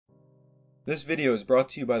This video is brought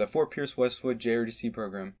to you by the Fort Pierce Westwood JROTC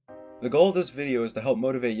program. The goal of this video is to help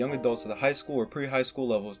motivate young adults at the high school or pre-high school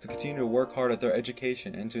levels to continue to work hard at their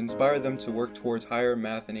education and to inspire them to work towards higher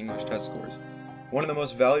math and English test scores. One of the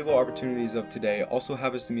most valuable opportunities of today also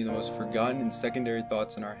happens to be the most forgotten and secondary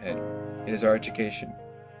thoughts in our head. It is our education.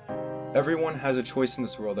 Everyone has a choice in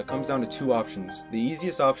this world that comes down to two options. The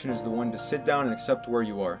easiest option is the one to sit down and accept where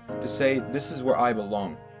you are, to say, this is where I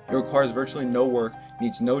belong. It requires virtually no work,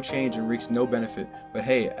 needs no change, and reaps no benefit, but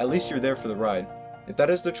hey, at least you're there for the ride. If that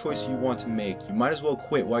is the choice you want to make, you might as well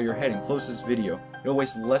quit while you're ahead and close this video. It'll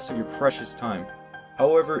waste less of your precious time.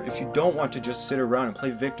 However, if you don't want to just sit around and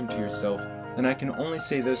play victim to yourself, then I can only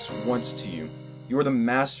say this once to you. You are the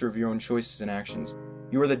master of your own choices and actions.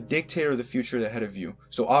 You are the dictator of the future ahead of you.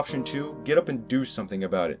 So option 2, get up and do something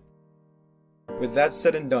about it. With that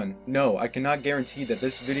said and done, no, I cannot guarantee that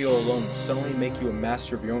this video alone will suddenly make you a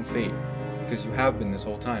master of your own fate, because you have been this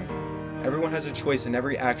whole time. Everyone has a choice in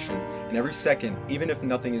every action, in every second, even if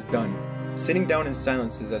nothing is done. Sitting down in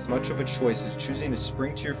silence is as much of a choice as choosing to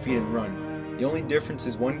spring to your feet and run. The only difference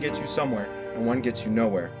is one gets you somewhere, and one gets you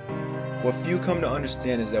nowhere. What few come to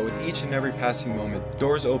understand is that with each and every passing moment,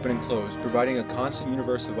 doors open and close, providing a constant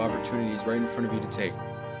universe of opportunities right in front of you to take.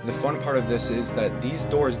 The fun part of this is that these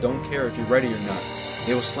doors don't care if you're ready or not.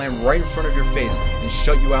 They will slam right in front of your face and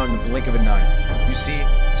shut you out in the blink of an eye. You see,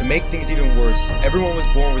 to make things even worse, everyone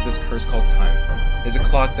was born with this curse called time. It's a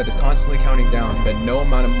clock that is constantly counting down that no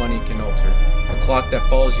amount of money can alter. A clock that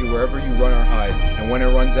follows you wherever you run or hide, and when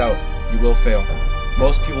it runs out, you will fail.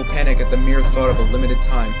 Most people panic at the mere thought of a limited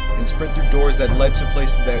time and sprint through doors that led to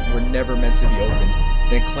places that were never meant to be opened,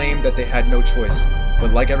 then claim that they had no choice.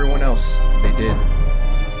 But like everyone else, they did.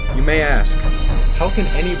 You may ask, how can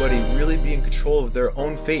anybody really be in control of their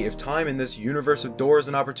own fate if time in this universe of doors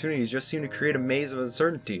and opportunities just seem to create a maze of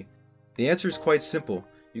uncertainty? The answer is quite simple.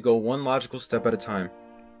 You go one logical step at a time.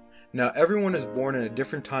 Now, everyone is born in a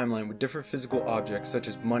different timeline with different physical objects such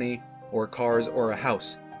as money, or cars, or a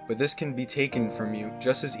house, but this can be taken from you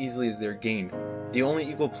just as easily as they're gained. The only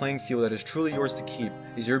equal playing field that is truly yours to keep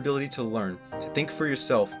is your ability to learn, to think for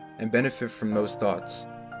yourself, and benefit from those thoughts.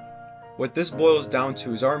 What this boils down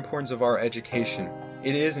to is our importance of our education.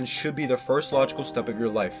 It is and should be the first logical step of your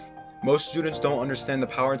life. Most students don't understand the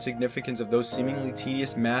power and significance of those seemingly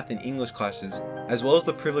tedious math and English classes, as well as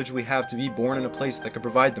the privilege we have to be born in a place that could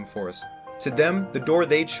provide them for us. To them, the door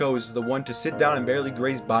they chose is the one to sit down and barely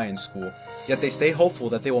graze by in school, yet they stay hopeful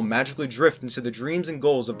that they will magically drift into the dreams and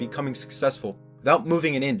goals of becoming successful without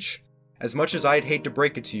moving an inch. As much as I'd hate to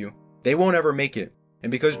break it to you, they won't ever make it.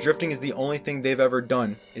 And because drifting is the only thing they've ever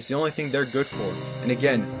done, it's the only thing they're good for. And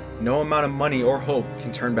again, no amount of money or hope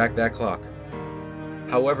can turn back that clock.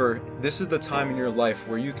 However, this is the time in your life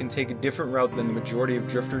where you can take a different route than the majority of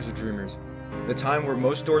drifters or dreamers. The time where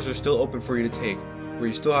most doors are still open for you to take, where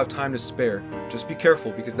you still have time to spare. Just be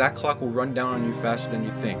careful, because that clock will run down on you faster than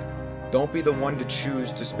you think. Don't be the one to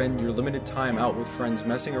choose to spend your limited time out with friends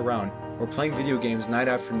messing around or playing video games night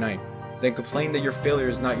after night, then complain that your failure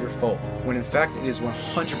is not your fault, when in fact it is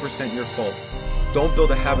 100% your fault. Don't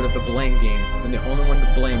build a habit of the blame game when the only one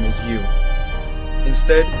to blame is you.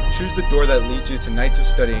 Instead, choose the door that leads you to nights of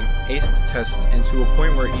studying, ace the test, and to a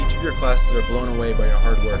point where each of your classes are blown away by your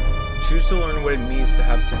hard work. Choose to learn what it means to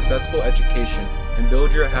have successful education and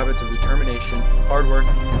build your habits of determination, hard work,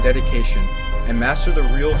 and dedication, and master the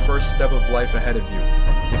real first step of life ahead of you.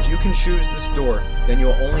 If you can choose this door, then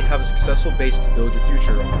you'll only have a successful base to build your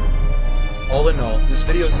future on. All in all, this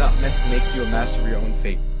video is not meant to make you a master of your own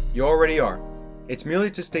fate. You already are. It's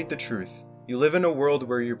merely to state the truth. You live in a world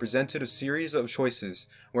where you're presented a series of choices,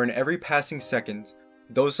 where in every passing second,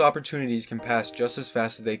 those opportunities can pass just as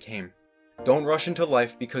fast as they came. Don't rush into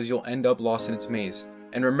life because you'll end up lost in its maze.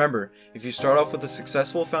 And remember, if you start off with a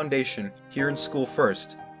successful foundation here in school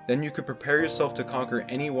first, then you could prepare yourself to conquer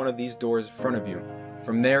any one of these doors in front of you.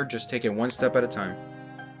 From there, just take it one step at a time.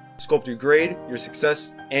 Sculpt your grade, your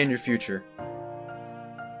success, and your future.